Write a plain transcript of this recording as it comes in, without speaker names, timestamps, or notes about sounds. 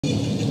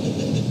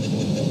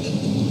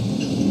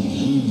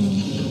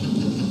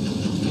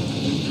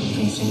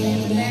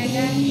playing the bad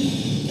guy?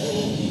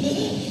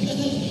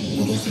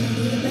 I guess I'm gonna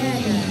be the bad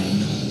guy.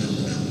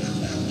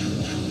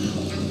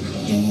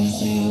 They wanna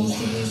say I was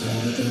serious and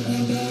everything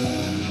went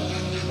bad.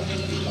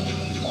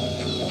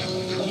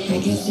 I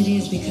guess it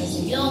is because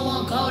of you don't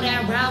wanna go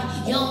that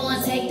route, you don't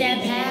wanna take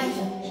that path.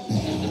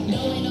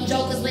 No, ain't no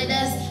jokers with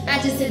us, I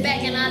just sit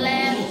back and I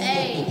laugh.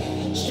 Hey,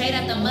 straight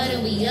out the mud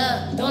and we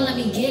up, don't let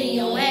me get in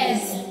your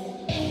ass.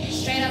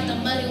 Straight out the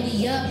mud and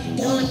we up,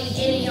 don't let me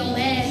get in your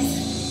ass.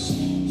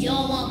 You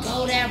don't wanna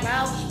go that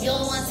route, you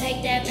don't wanna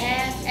take that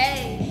path.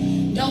 Hey,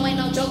 don't ain't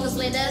no jokers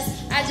with us,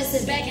 I just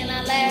sit back and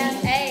I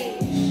laugh. Hey,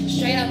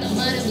 straight out the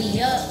mud and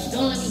we up,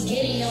 don't let me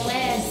get in your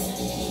ass.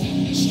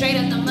 Straight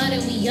up the mud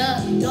and we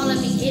up, don't let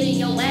me get in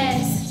your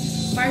ass.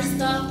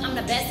 First off, I'm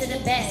the best of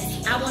the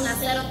best. I will not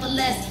settle for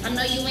less. I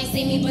know you ain't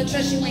seen me, but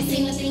trust you ain't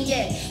seen nothing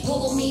yet.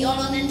 Google me all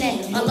on the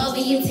net, all over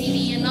your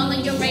TV and all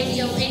on your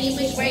radio. Any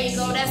which way you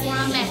go, that's where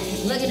I'm at.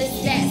 Look at the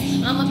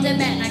stats, I'm up the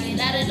bat. Knock it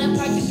out of the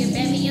park, you can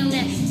bet me on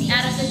that. Be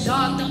out of the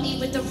dog, don't eat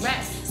with the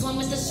rats. Swim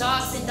with the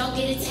sharks and don't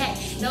get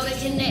attacked. Know to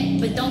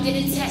connect, but don't get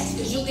attached.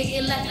 Cause you can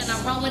get left and I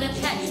run with a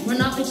pack. Run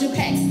off with your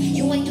packs.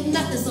 You ain't do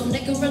nothing, so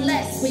nigga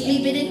relax. We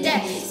leave it at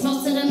that.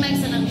 Smoke to the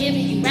max and I'm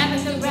giving you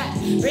rapping for rap.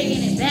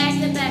 Bringing it back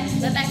to back.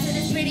 But back to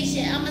this pretty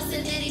shit, I'm a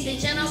sedity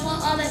bitch. And I want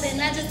all of it,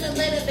 not just a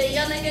little bit.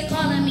 Your nigga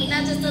calling me,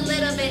 not just a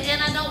little bit.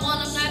 And I don't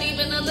want him, not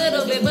even a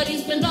little bit. But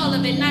he spend all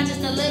of it, not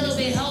just a little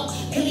bit. Ho,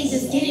 please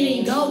just get it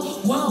and go.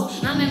 Whoa,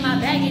 I'm in my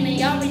bag and they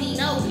already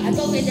know. I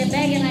go get the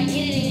bag and I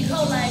get it and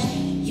go like.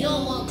 You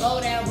don't wanna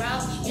go that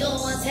route, you don't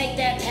wanna take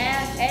that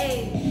path,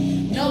 hey.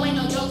 No, ain't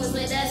no jokers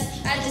with us,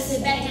 I just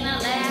sit back and I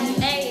laugh,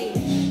 hey.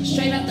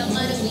 Straight up the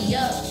mud and we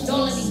up,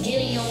 don't let me get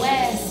in your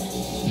ass.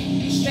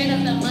 Straight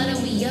up the mud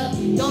and we up,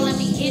 don't let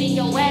me get in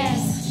your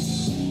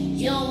ass.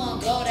 You don't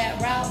wanna go that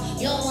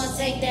route, you don't wanna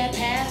take that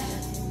path.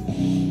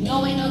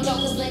 No, ain't no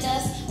jokers with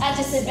us, I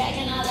just sit back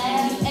and I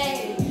laugh,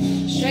 hey.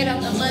 Straight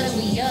up the mud and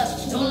we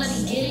up, don't let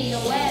me get in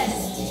your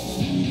ass.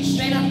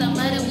 Straight off the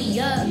mud and we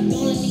up,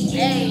 don't let me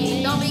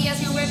get. Don't be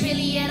asking where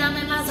Billy at, I'm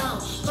in my zone.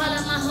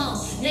 Calling my home,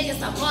 nigga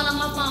stop calling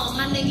my phone.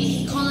 My nigga,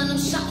 he calling them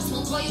shots,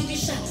 won't call you get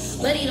shot.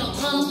 But he don't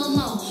call him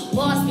alone.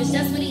 Boss bitch,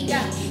 that's what he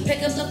got.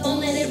 Pick up the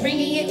phone, let it ring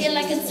in your ear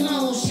like a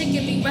tone. Shit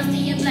can be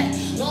rusty and black,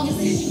 long as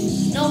it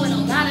no, it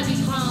don't gotta be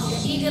chrome. The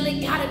eagle,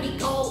 it gotta be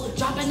gold.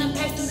 Dropping the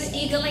packs through the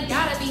eagle, it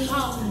gotta be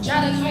home.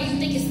 Drive the car, you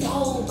think it's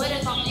gold. But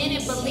if I'm in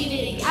it, believe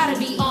it, it gotta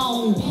be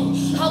on.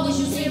 How was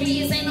you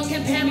serious? Ain't no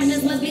comparing,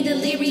 this must be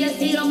delirious.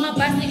 Deed on my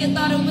box, nigga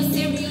thought it was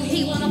cereal.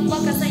 He wanna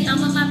fuck, I say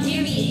I'm on my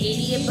period.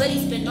 Idiot, but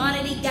he spend all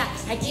that he got.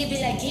 I give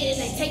it, I get it,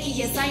 I take it.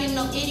 Yes, I am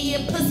no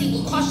idiot. Pussy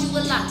will cost you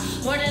a lot,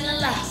 more than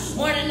a lot.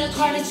 More than the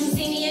car that you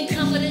see me and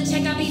come with a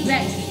check, I'll be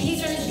back.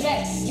 He's on his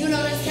back. You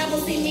know that's cap will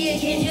see me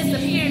again,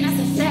 disappearing, that's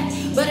a fact.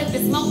 But if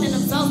it's smoke, then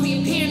them souls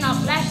reappearing all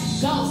black.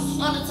 Ghost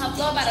on the top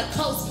floor by the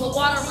coast. Put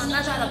water on,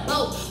 I try to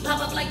boat.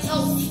 Pop up like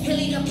toast.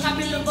 Pilly the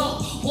popular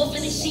vote. Wolf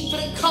in the sheep for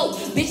the coat.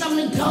 Bitch, I'm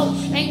the GOAT.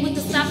 Ain't with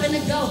the stop and the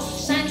go.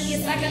 Shiny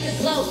as I got the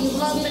glow. You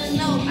hoes better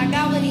know. I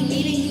got what he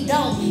need and you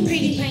don't.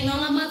 Pretty paint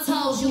all on my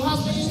toes. You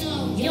hoes better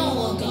know. You don't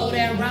wanna go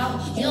that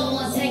route. You don't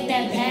wanna take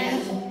that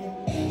path.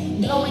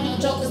 No, ain't no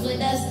jokers with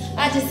us.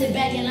 I just sit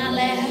back and I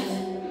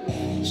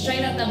laugh.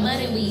 Straight up the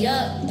mud and we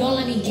up. Don't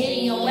let me get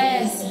in your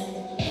ass.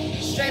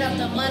 Straight up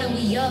the mud and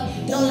we up.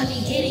 Don't let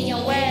me get in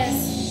your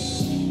ass.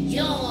 You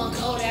don't wanna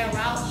go that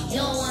route. You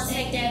don't wanna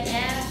take that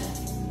path.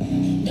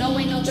 No,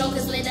 ain't no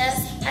jokers with us.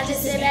 I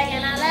just sit back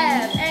and I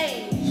laugh.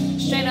 Hey,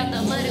 straight up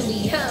the mud and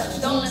we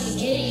up. Don't let me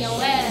get in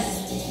your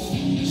ass.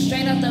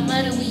 Straight up the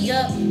mud and we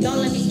up. Don't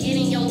let me get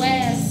in your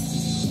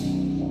ass.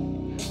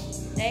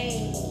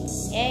 Hey,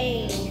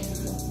 hey.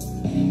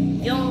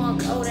 You don't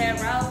wanna go that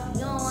route.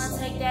 You don't wanna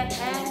take that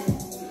path.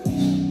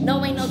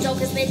 No, ain't no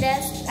jokers with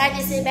us. I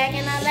just sit back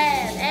and I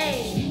laugh.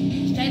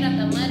 Hey, straight up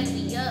the mud and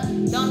we up.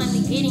 Don't let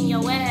me get in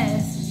your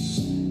ass.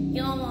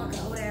 You don't wanna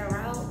go that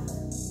route,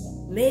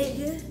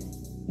 nigga.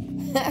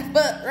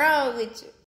 What's wrong with you?